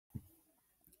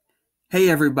Hey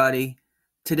everybody,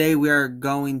 today we are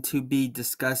going to be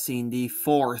discussing the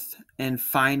fourth and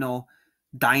final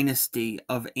dynasty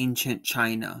of ancient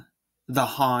China, the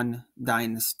Han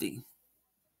Dynasty.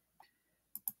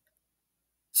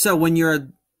 So when you're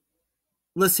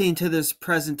listening to this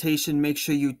presentation, make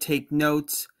sure you take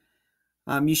notes.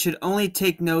 You should only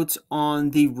take notes on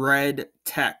the red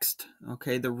text,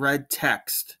 okay, the red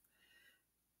text.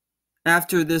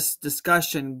 After this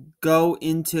discussion, go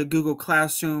into Google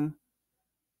Classroom,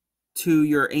 to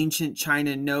your ancient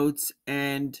China notes,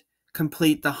 and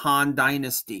complete the Han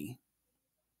Dynasty.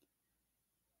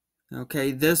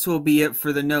 Okay, this will be it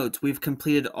for the notes. We've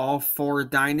completed all four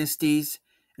dynasties,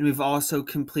 and we've also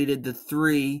completed the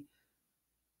three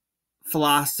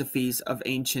philosophies of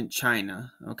ancient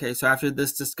China. Okay, so after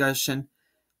this discussion,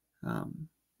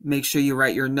 make sure you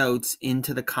write your notes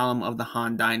into the column of the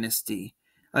Han Dynasty.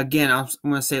 Again, I'm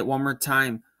going to say it one more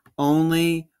time.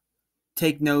 Only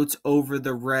take notes over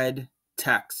the red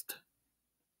text.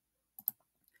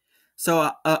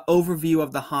 So, an overview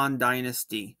of the Han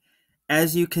Dynasty.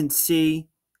 As you can see,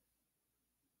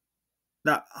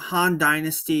 the Han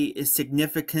Dynasty is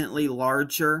significantly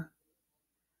larger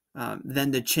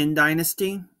than the Qin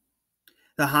Dynasty.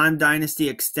 The Han Dynasty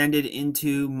extended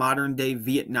into modern-day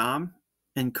Vietnam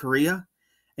and Korea,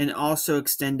 and also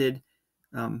extended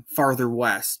farther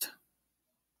west.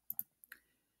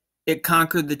 It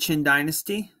conquered the Qin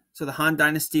Dynasty, so the Han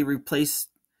Dynasty replaced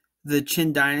the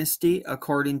Qin Dynasty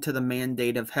according to the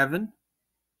mandate of heaven.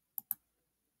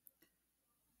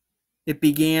 It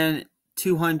began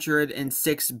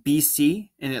 206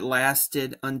 BC and it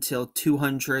lasted until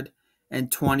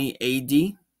 220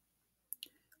 AD.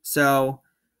 So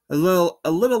a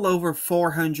little over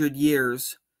 400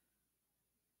 years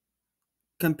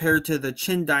compared to the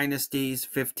Qin Dynasty's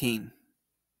 15.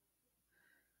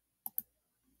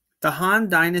 The Han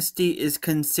Dynasty is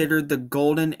considered the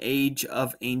golden age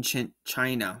of ancient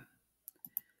China.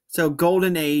 So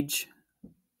golden age,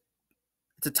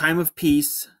 it's a time of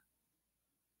peace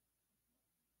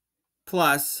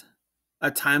plus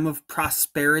a time of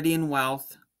prosperity and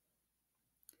wealth,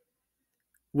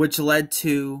 which led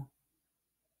to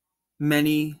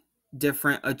many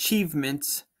different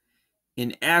achievements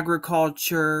in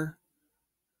agriculture,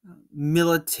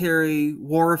 military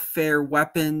warfare,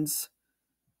 weapons,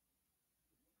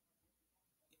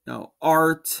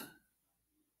 art,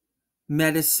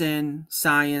 medicine,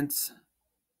 science,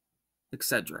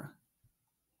 etc.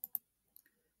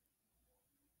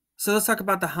 So let's talk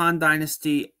about the Han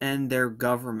Dynasty and their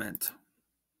government.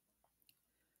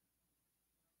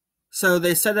 So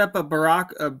they set up a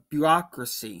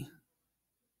bureaucracy.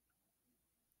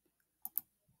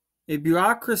 A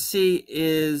bureaucracy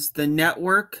is the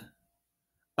network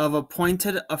of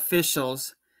appointed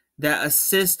officials that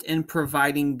assist in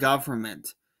providing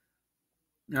government.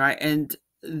 All right, and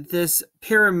this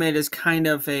pyramid is kind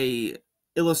of a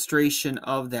illustration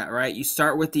of that, right? You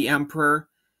start with the emperor,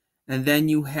 and then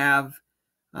you have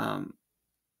some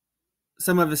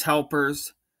of his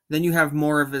helpers, then you have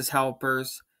more of his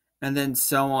helpers, and then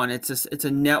so on. It's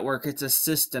a network, it's a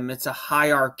system, it's a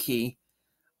hierarchy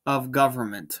of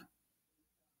government.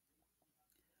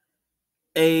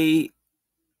 A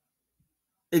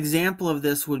example of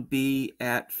this would be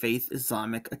at Faith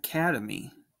Islamic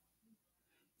Academy.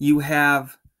 You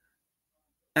have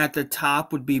at the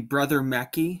top would be Brother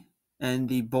Mekki and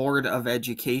the Board of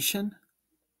Education,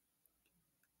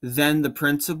 then the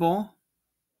principal,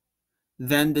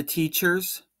 then the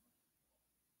teachers.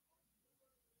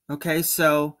 Okay,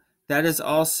 so that is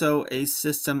also a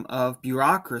system of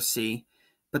bureaucracy,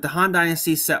 but the Han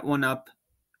Dynasty set one up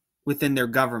within their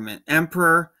government.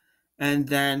 Emperor, and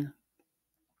then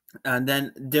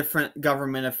different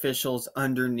government officials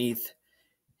underneath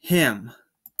him.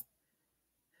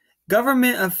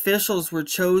 Government officials were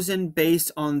chosen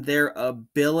based on their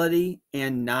ability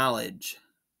and knowledge.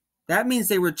 That means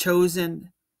they were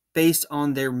chosen based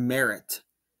on their merit.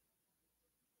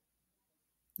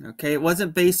 Okay, it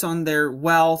wasn't based on their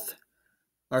wealth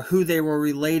or who they were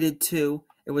related to.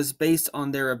 It was based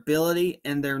on their ability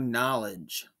and their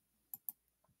knowledge.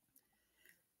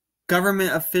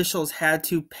 Government officials had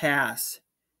to pass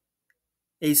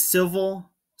a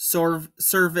civil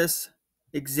service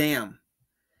exam.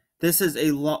 This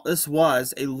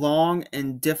was a long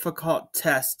and difficult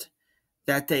test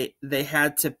that they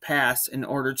had to pass in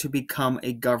order to become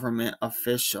a government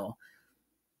official.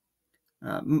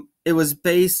 It was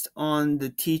based on the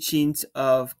teachings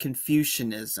of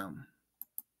Confucianism.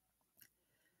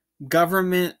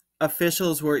 Government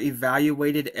officials were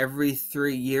evaluated every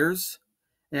 3 years,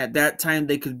 and at that time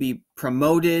they could be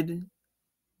promoted,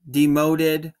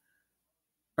 demoted,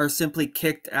 are simply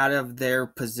kicked out of their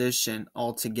position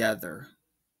altogether,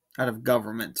 out of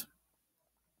government.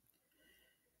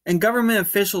 And government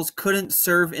officials couldn't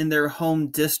serve in their home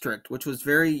district, which was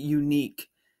very unique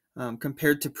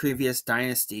compared to previous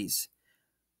dynasties.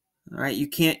 All right, you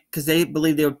can't, because they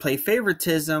believe they would play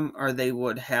favoritism, or they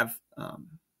would have,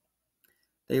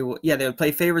 they would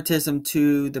play favoritism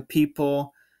to the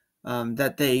people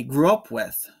that they grew up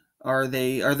with, or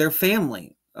their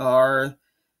family, or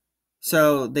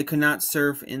so they could not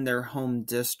serve in their home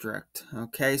district.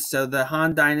 Okay, so the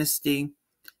Han Dynasty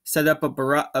set up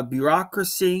a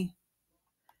bureaucracy,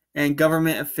 and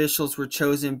government officials were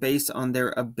chosen based on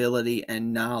their ability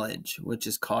and knowledge, which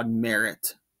is called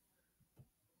merit.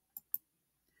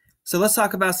 So let's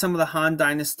talk about some of the Han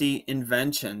Dynasty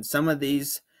inventions. Some of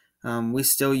these we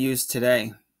still use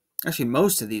today. Actually,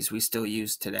 most of these we still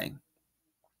use today.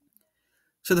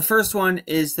 So the first one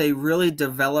is they really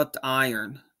developed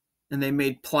iron, and they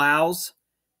made plows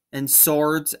and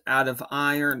swords out of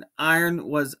iron. Iron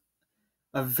was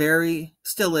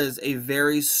still is a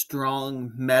very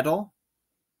strong metal.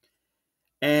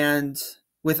 And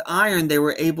with iron, they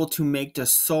were able to make the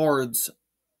swords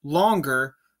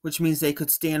longer, which means they could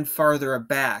stand farther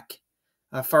back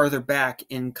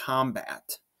in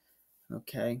combat.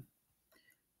 Okay.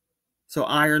 So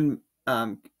iron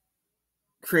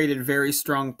created very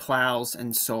strong plows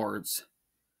and swords.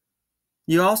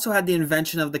 You also had the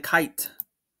invention of the kite.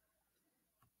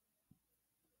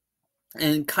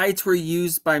 And kites were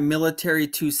used by military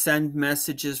to send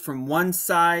messages from one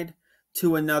side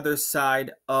to another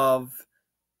side of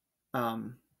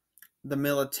the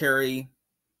military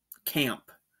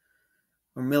camp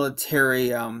or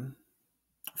military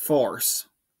force.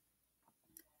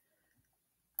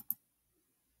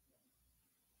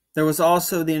 There was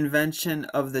also the invention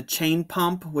of the chain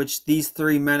pump, which these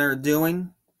three men are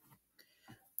doing.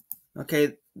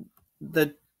 Okay,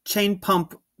 the chain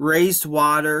pump raised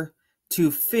water to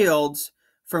fields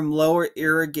from lower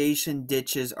irrigation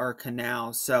ditches or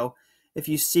canals. So if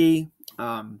you see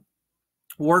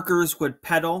workers would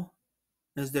pedal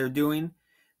as they're doing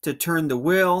to turn the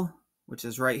wheel, which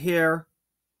is right here,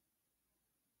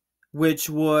 which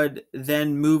would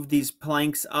then move these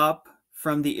planks up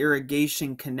from the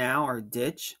irrigation canal or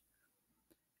ditch,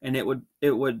 and it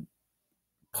would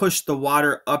push the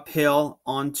water uphill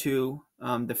onto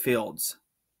the fields.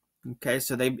 Okay,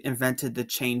 so they invented the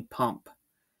chain pump.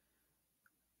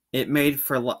 It made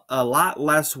for a lot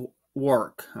less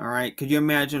work. All right, could you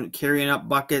imagine carrying up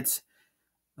buckets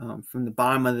from the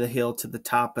bottom of the hill to the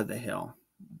top of the hill?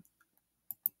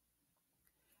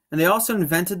 And they also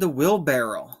invented the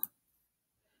wheelbarrow.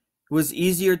 It was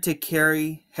easier to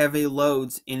carry heavy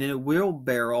loads in a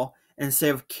wheelbarrow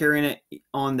instead of carrying it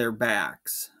on their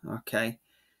backs. Okay,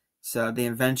 so the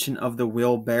invention of the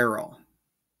wheelbarrow.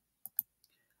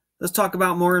 Let's talk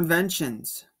about more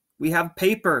inventions. We have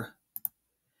paper.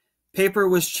 Paper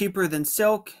was cheaper than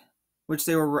silk, which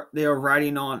they were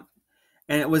writing on,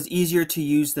 and it was easier to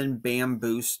use than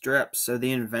bamboo strips. So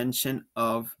the invention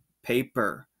of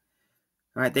paper.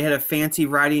 All right, they had a fancy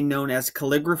writing known as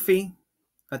calligraphy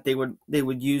that they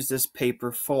would use this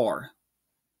paper for.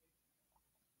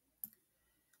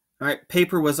 All right,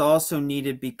 paper was also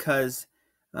needed because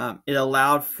it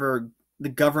allowed for the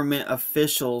government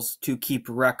officials to keep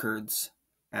records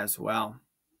as well.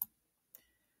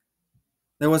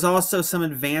 There was also some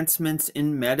advancements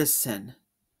in medicine.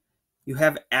 You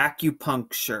have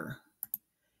acupuncture.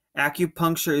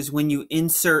 Acupuncture is when you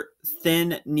insert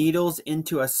thin needles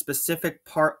into a specific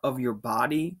part of your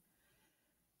body,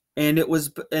 and it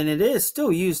is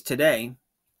still used today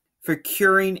for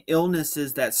curing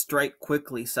illnesses that strike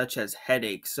quickly, such as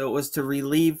headaches. So it was to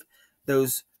relieve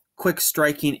those quick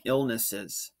striking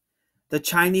illnesses. The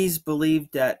Chinese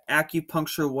believed that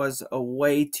acupuncture was a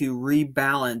way to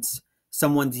rebalance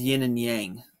someone's yin and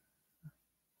yang.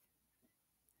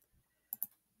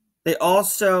 They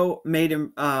also made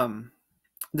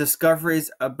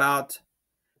discoveries about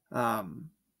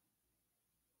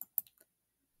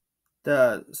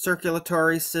the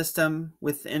circulatory system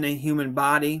within a human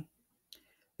body.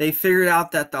 They figured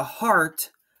out that the heart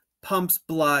pumps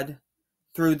blood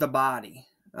through the body.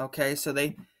 Okay, so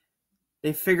they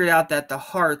figured out that the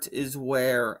heart is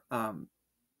where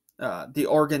the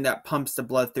organ that pumps the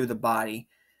blood through the body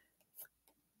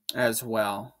as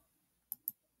well.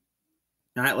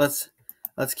 All right, let's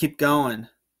keep going.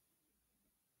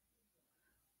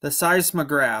 The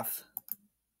seismograph,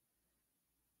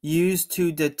 used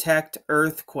to detect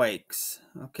earthquakes.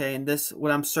 Okay, and this,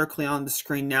 what I'm circling on the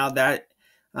screen now, that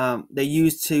they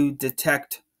used to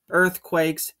detect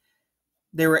earthquakes.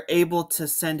 they were able to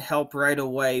send help right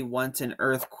away once an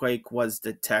earthquake was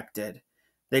detected.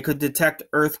 They could detect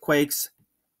earthquakes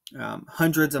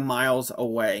hundreds of miles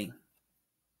away.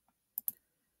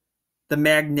 The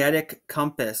magnetic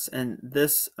compass, and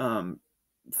this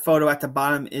photo at the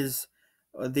bottom is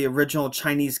the original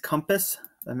Chinese compass,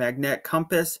 the magnetic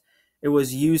compass. It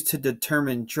was used to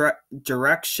determine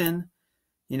direction,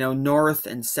 north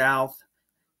and south,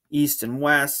 east and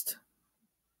west.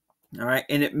 All right,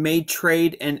 and it made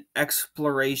trade and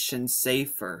exploration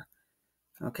safer.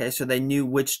 Okay, so they knew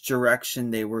which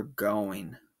direction they were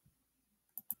going.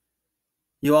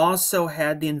 You also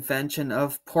had the invention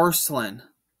of porcelain.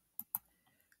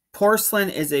 Porcelain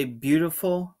is a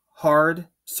beautiful, hard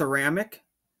ceramic,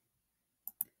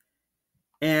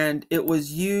 and it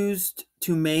was used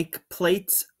to make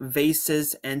plates,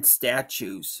 vases, and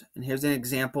statues. And here's an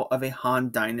example of a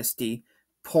Han Dynasty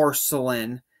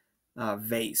porcelain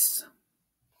vase.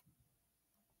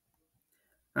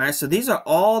 All right, so these are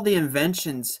all the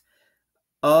inventions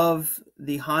of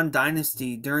the Han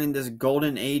Dynasty during this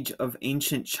golden age of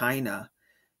ancient China.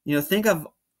 Think of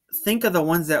the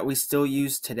ones that we still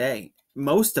use today.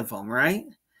 Most of them, right?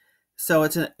 So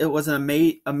it was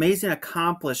an amazing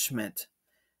accomplishment,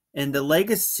 and the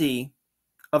legacy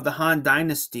of the Han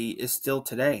Dynasty is still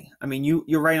today. I mean,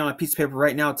 you're writing on a piece of paper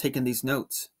right now, taking these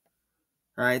notes,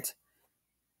 right?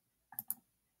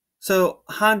 So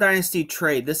Han Dynasty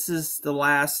trade. This is the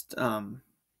last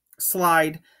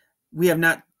slide. We have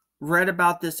not read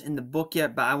about this in the book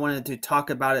yet, but I wanted to talk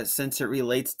about it since it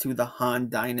relates to the Han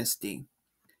Dynasty.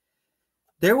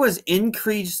 There was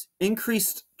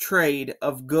increased trade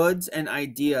of goods and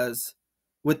ideas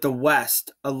with the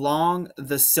West along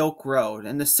the Silk Road.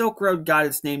 And the Silk Road got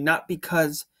its name not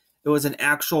because it was an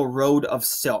actual road of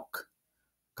silk.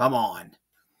 Come on.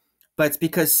 But it's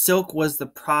because silk was the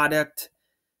product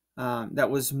that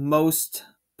was most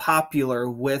popular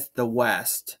with the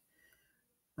West.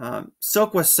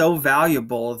 Silk was so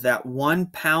valuable that 1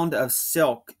 pound of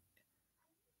silk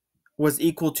was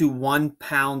equal to 1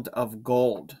 pound of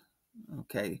gold.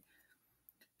 Okay,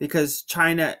 because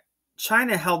China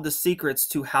held the secrets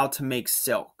to how to make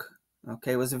silk.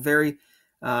 Okay, it was a very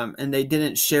and they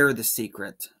didn't share the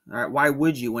secret. All right, why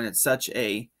would you when it's such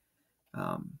a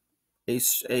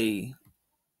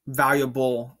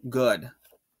valuable good?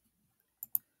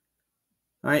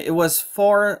 All right, it was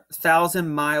 4,000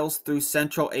 miles through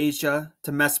Central Asia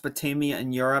to Mesopotamia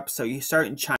and Europe. So you start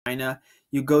in China,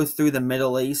 you go through the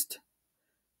Middle East.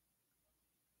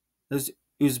 There's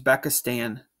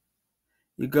Uzbekistan.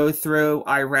 You go through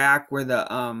Iraq, where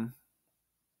the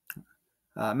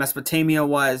Mesopotamia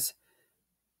was,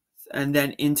 and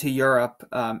then into Europe,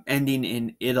 ending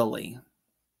in Italy.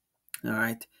 All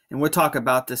right, and we'll talk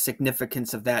about the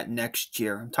significance of that next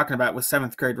year. I'm talking about it with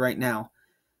 7th grade right now,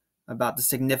 about the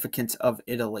significance of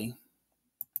Italy.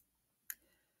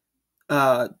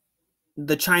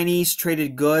 The Chinese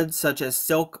traded goods such as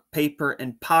silk, paper,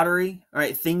 and pottery. All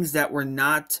right, things that were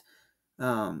not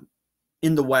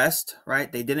in the West.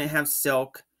 Right, they didn't have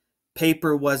silk.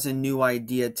 Paper was a new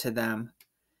idea to them.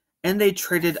 And they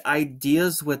traded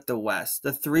ideas with the West.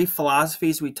 The 3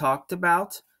 philosophies we talked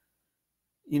about,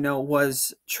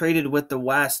 was traded with the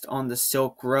West on the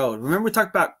Silk Road. Remember, we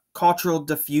talked about cultural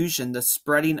diffusion, the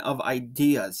spreading of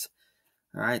ideas.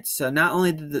 All right, so not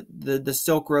only did the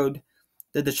Silk Road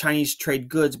did the Chinese trade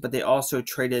goods, but they also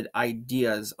traded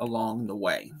ideas along the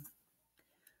way.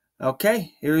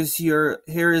 Okay, here is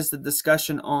the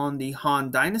discussion on the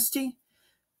Han Dynasty.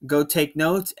 Go take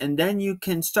notes, and then you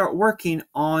can start working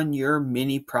on your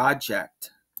mini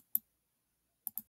project.